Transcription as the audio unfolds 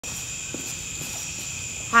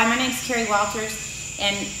Hi, my name's Carrie Walters,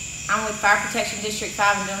 and I'm with Fire Protection District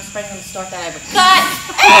 5, and Dylan Spring, I'm going to start that over. Cut!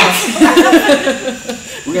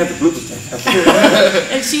 We're going to have to bloopers tape.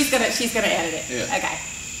 And she's gonna edit it. Yeah. Okay.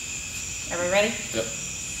 Are we ready? Yep.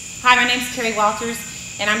 Hi, my name's Carrie Walters,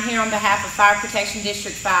 and I'm here on behalf of Fire Protection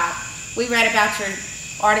District 5. We read about your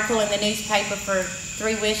article in the newspaper for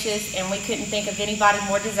 3 wishes, and we couldn't think of anybody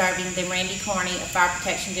more deserving than Randy Carney of Fire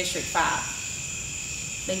Protection District 5.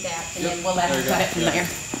 Leave that, and then we'll let him cut it from there.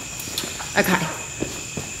 Okay.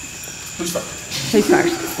 Who's first? Who's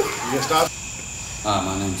first? You gonna stop? Hi,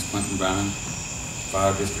 my name is Quentin Brown,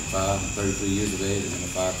 Fire District 5. I'm 33 years of age. I've been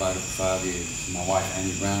a firefighter for 5 years. My wife,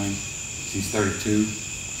 Amy Browning, she's 32.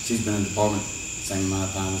 She's been in the department the same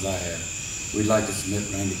amount of time as I have. We'd like to submit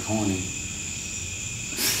Randy Carney.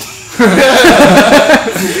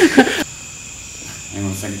 Hang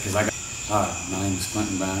on a second, because I got... Hi, my name is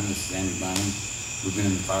Quentin Brown. This is Amy Browning. We've been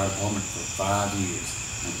in the fire department for 5 years.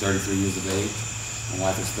 I'm 33 years of age. My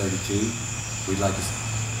wife is 32. We'd like to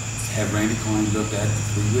have Randy Carney looked at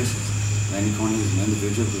for 3 wishes. Randy Carney is an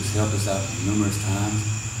individual who's helped us out numerous times.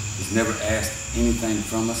 He's never asked anything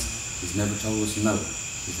from us. He's never told us no.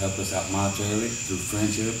 He's helped us out monetarily, through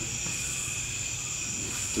friendship,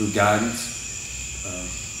 through guidance. I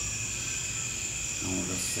don't know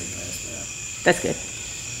what else to say past that. That's good.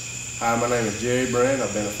 Hi, my name is Jerry Brand.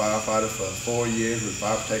 I've been a firefighter for 4 years with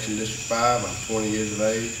Fire Protection District 5. I'm 20 years of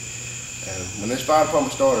age. And when this fire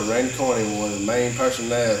department started, Randy Carney was the main person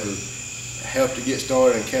there who helped to get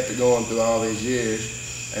started and kept it going through all these years.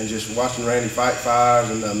 And just watching Randy fight fires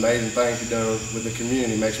and the amazing things he's done with the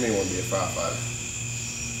community makes me want to be a firefighter.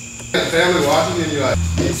 Family watching and you're like,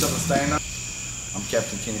 need something to stand up. I'm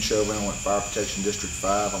Captain Kenny Chauvin with Fire Protection District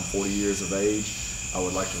 5. I'm 40 years of age. I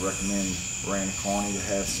would like to recommend Randy Carney to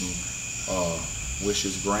have some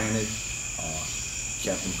wishes granted.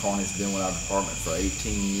 Captain Carney's been with our department for 18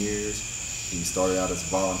 years. He started out as a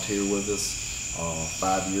volunteer with us.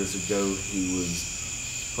 5 years ago, he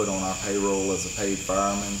was put on our payroll as a paid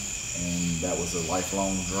fireman, and that was a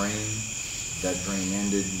lifelong dream. That dream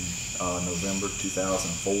ended November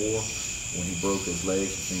 2004 when he broke his leg.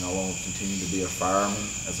 He can no longer continue to be a fireman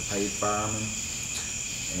as a paid fireman,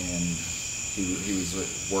 and he was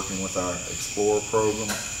working with our Explorer program.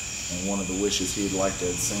 And one of the wishes he'd like to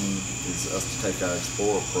have seen is us to take our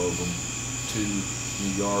Explorer program to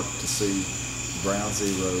New York to see Ground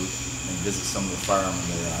Zero and visit some of the firemen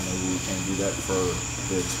there. I know we can't do that for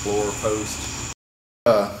the Explorer post.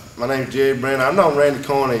 My name is Jerry Brand. I've known Randy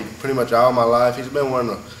Carney pretty much all my life. He's been one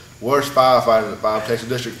of the worst firefighters at Fire Protection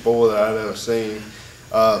District 4 that I've ever seen.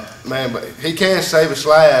 Man, but he can save a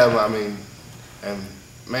slab. I mean, and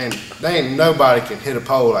man, there ain't nobody can hit a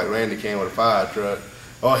pole like Randy can with a fire truck.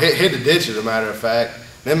 Or hit the ditch, as a matter of fact.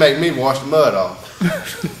 Then make me wash the mud off.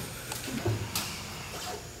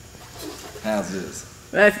 How's this?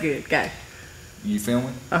 That's good. Go. You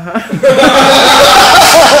filming?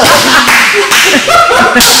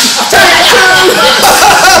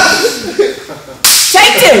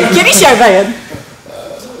 Take 2. Kenny Chauvin.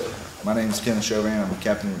 My name is Kenny Chauvin. I'm a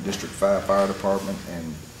captain with District 5 Fire Department,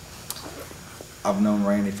 and I've known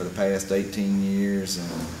Randy for the past 18 years,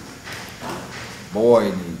 and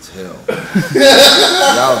boy, he needs help.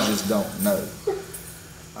 Y'all just don't know.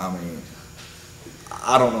 I mean,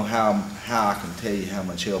 I don't know how I can tell you how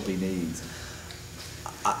much help he needs.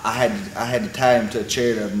 I had to tie him to a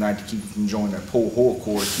chair the other night to keep him from joining that poor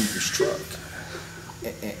whorecore to keep his truck.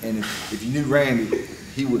 And if you knew Randy,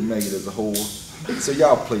 he wouldn't make it as a whore. So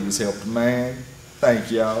y'all please help the man.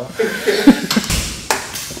 Thank y'all.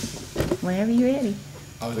 Whenever you're ready.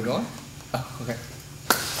 Oh, is it going? Oh, okay.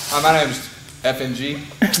 My name is FNG.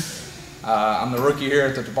 I'm the rookie here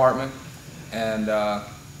at the department, and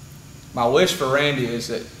my wish for Randy is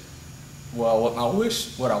that, well, what I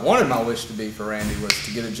wanted my wish to be for Randy was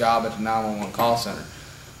to get a job at the 911 call center.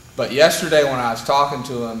 But yesterday when I was talking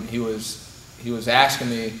to him, he was asking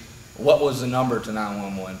me what was the number to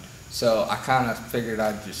 911. So I kind of figured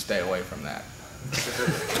I'd just stay away from that.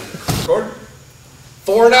 Record?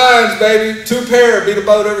 4 9s, baby. 2 pair, beat a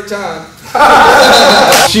boat every time.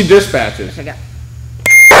 She dispatches. Okay, go.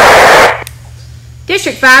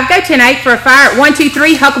 District 5, go 10-8 for a fire at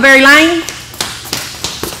 123 Huckleberry Lane.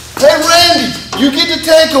 Hey, Randy, you get the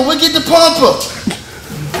tanker, we get the pumper.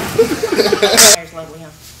 There's lovely,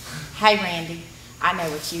 huh? Hey, Randy, I know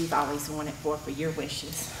what you've always wanted for your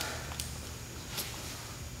wishes.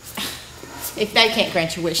 If they can't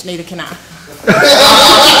grant your wish, neither can I.